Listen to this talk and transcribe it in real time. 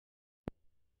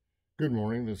Good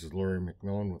morning. This is Larry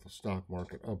McMillan with a stock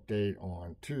market update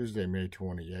on Tuesday, May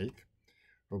 28th.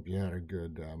 Hope you had a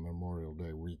good Memorial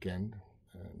Day weekend,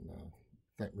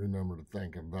 and remember to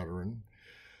thank a veteran.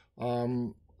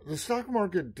 The stock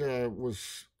market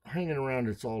was hanging around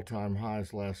its all-time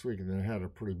highs last week, and then had a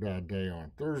pretty bad day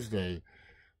on Thursday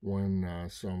when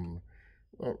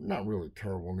well, not really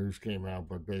terrible news came out,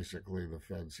 but basically the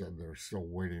Fed said they're still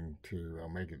waiting to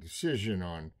make a decision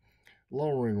on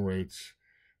lowering rates.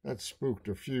 That spooked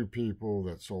a few people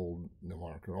that sold the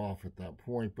market off at that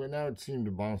point, but now it seemed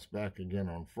to bounce back again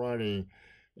on Friday,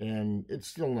 and it's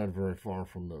still not very far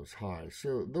from those highs.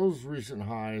 So those recent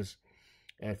highs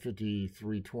at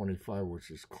 53.25, which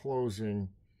is closing,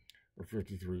 or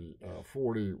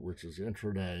 53.40, which is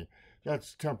intraday,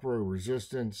 that's temporary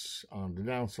resistance. On the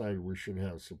downside, we should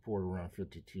have support around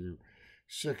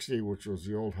 52.60, which was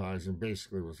the old highs, and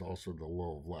basically was also the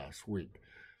low of last week.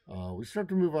 We start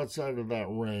to move outside of that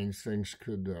range, things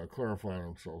could clarify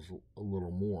themselves a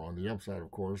little more. On the upside,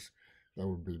 of course, that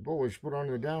would be bullish. But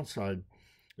on the downside,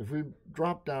 if we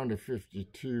drop down to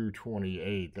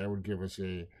 52.28, that would give us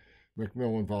a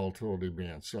McMillan volatility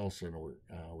band sell signal.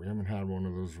 We haven't had one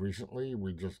of those recently.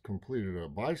 We just completed a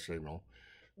buy signal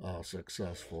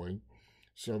successfully.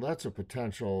 So that's a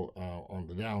potential on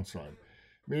the downside.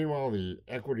 Meanwhile, the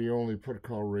equity-only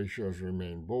put-call ratios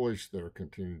remain bullish. They're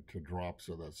continuing to drop,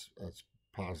 so that's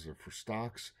positive for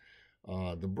stocks.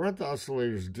 The breadth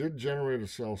oscillators did generate a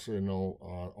sell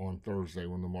signal on Thursday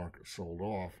when the market sold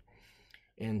off.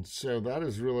 And so that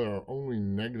is really our only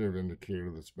negative indicator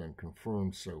that's been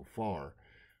confirmed so far.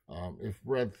 If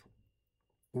breadth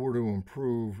were to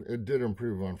improve, it did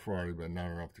improve on Friday, but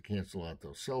not enough to cancel out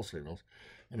those sell signals.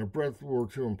 And if breadth were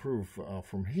to improve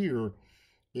from here,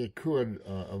 it could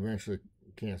eventually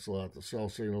cancel out the sell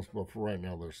signals, but for right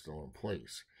now, they're still in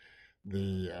place.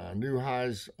 The new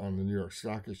highs on the New York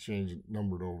Stock Exchange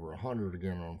numbered over 100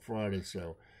 again on Friday,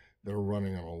 so they're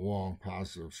running on a long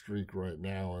positive streak right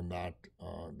now, and that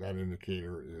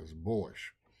indicator is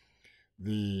bullish.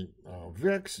 The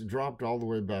VIX dropped all the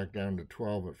way back down to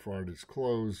 12 at Friday's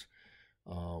close,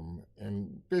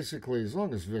 and basically, as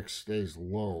long as VIX stays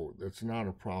low, that's not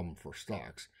a problem for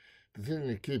stocks. The thing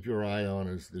to keep your eye on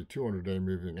is the 200-day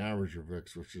moving average of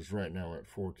VIX, which is right now at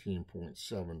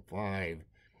 14.75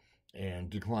 and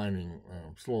declining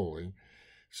slowly.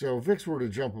 So if VIX were to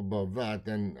jump above that,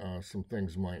 then some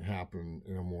things might happen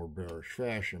in a more bearish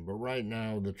fashion. But right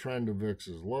now, the trend of VIX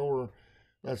is lower.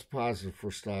 That's positive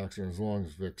for stocks, and as long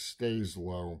as VIX stays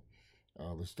low,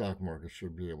 the stock market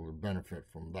should be able to benefit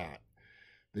from that.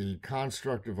 The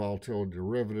construct of volatility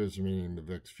derivatives, meaning the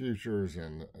VIX futures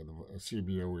and the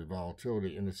CBOE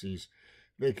volatility indices,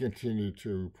 they continue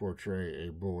to portray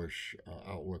a bullish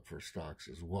outlook for stocks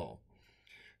as well.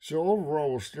 So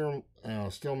overall, we're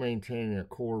still maintaining a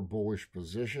core bullish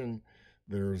position.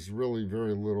 There's really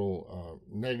very little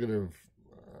negative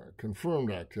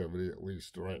confirmed activity, at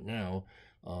least right now,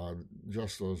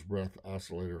 just those breadth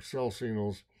oscillator sell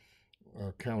signals,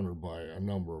 countered by a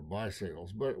number of buy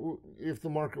signals. But if the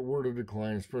market were to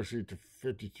decline, especially to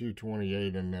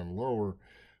 52.28 and then lower,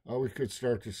 we could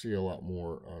start to see a lot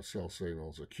more sell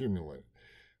signals accumulate.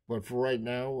 But for right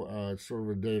now, it's sort of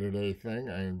a day-to-day thing.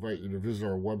 I invite you to visit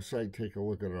our website, take a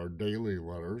look at our daily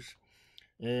letters,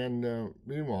 and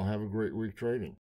meanwhile, have a great week trading.